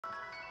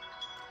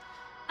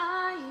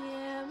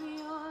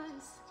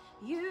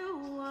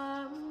You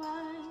are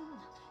mine.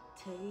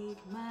 Take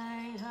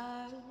my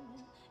heart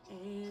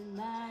and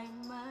my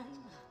mind.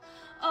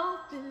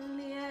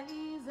 Openly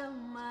gaze of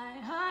my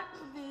heart,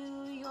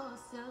 reveal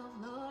yourself,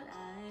 Lord.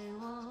 I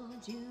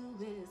want you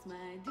as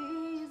my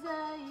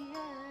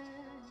desire.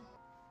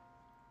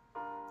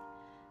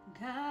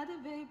 God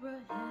of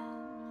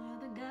Abraham, you're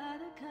the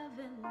God of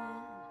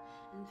covenant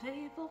and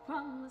faithful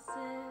promises.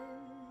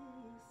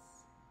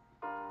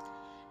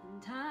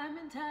 And time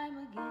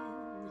again,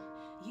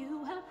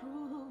 you have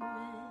proven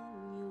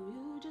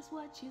you just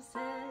what you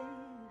say.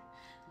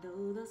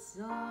 Though the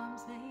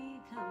storms may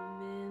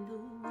come and the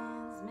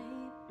winds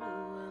may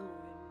blow, I'll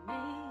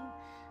remain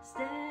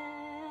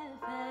steadfast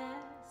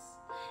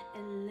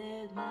and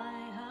let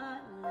my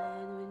heart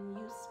learn. When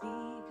you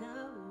speak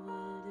a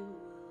word, it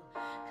will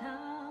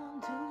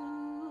come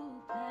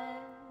to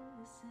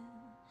pass.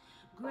 And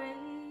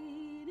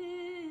great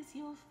is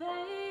your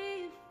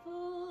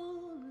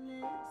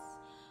faithfulness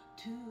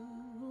to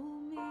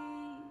me.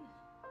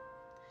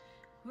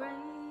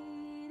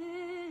 Great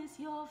is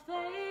your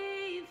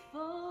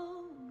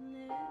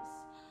faithfulness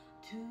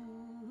to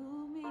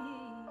me.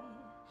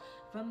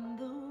 From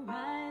the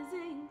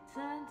rising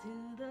sun to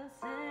the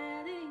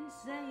setting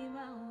same,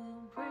 I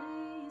will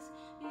praise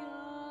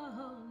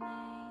your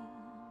name.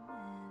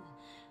 And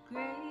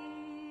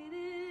great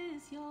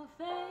is your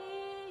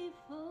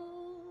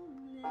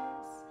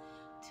faithfulness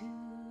to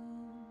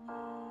me.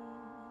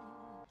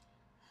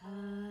 I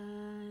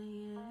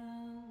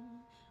am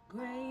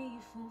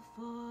grateful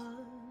for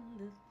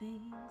the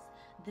things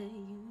that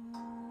you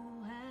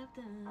have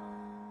done.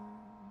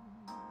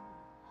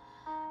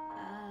 I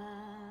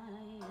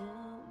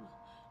am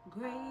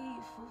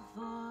grateful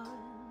for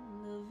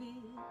the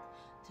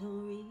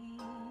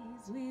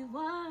victories we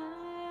won.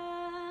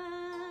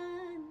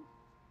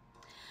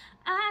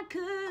 I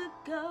could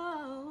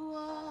go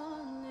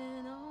on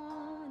and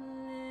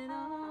on and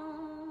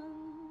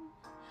on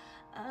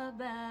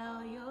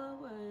about your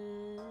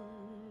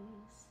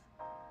words,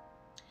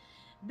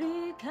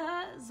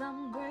 because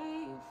I'm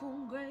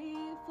grateful,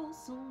 grateful,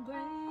 so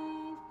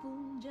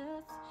grateful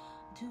just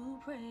to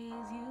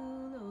praise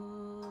you,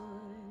 Lord.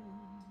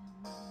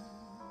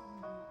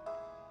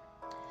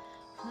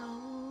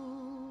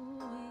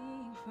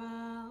 Flowing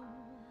from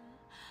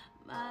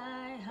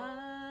my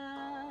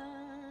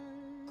heart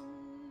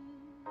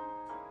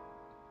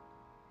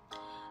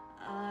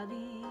are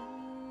the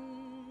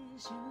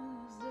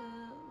issues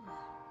of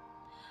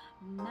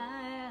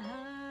my heart.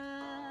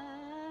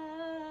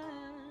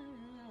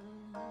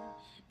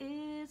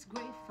 It's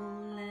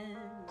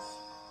gratefulness.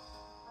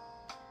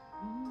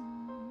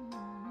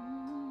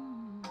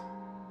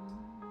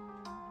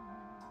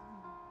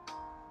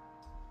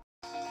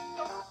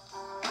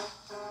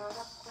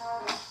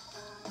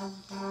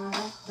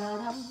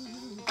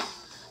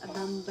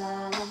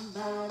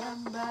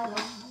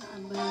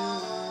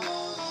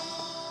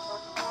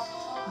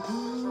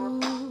 Who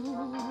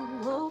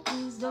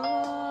opens doors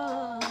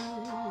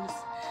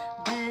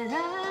that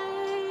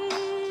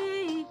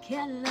I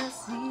cannot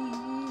see?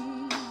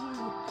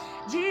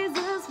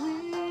 Jesus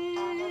will.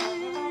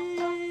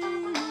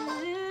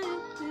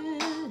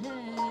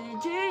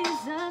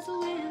 Jesus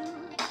will.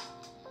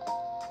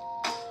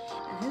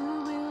 Who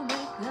will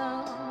make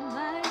all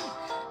my?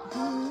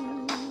 Who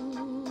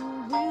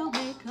will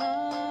make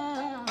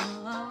all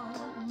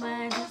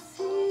my decisions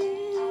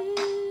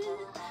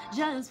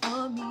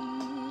for me?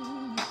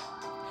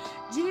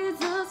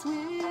 Jesus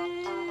will.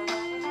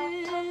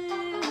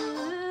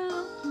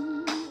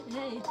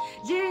 Hey,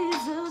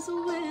 Jesus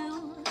will.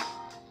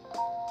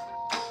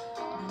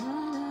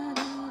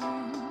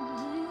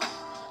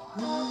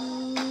 Who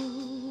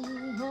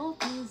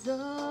opens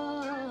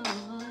doors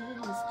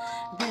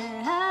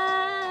that I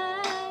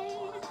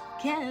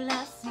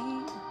cannot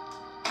see?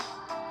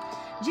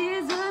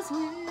 Jesus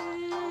will.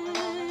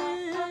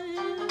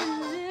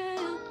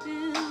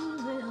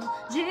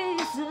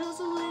 Jesus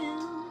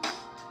will.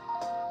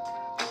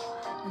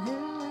 Who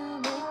will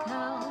make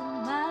all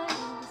my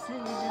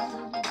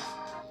decisions?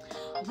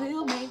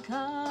 Will make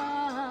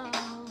all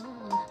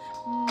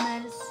my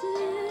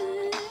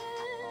decisions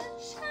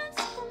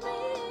for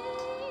me.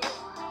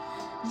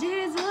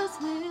 Jesus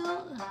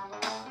will.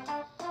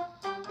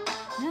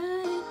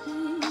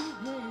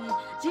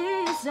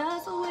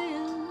 Jesus will.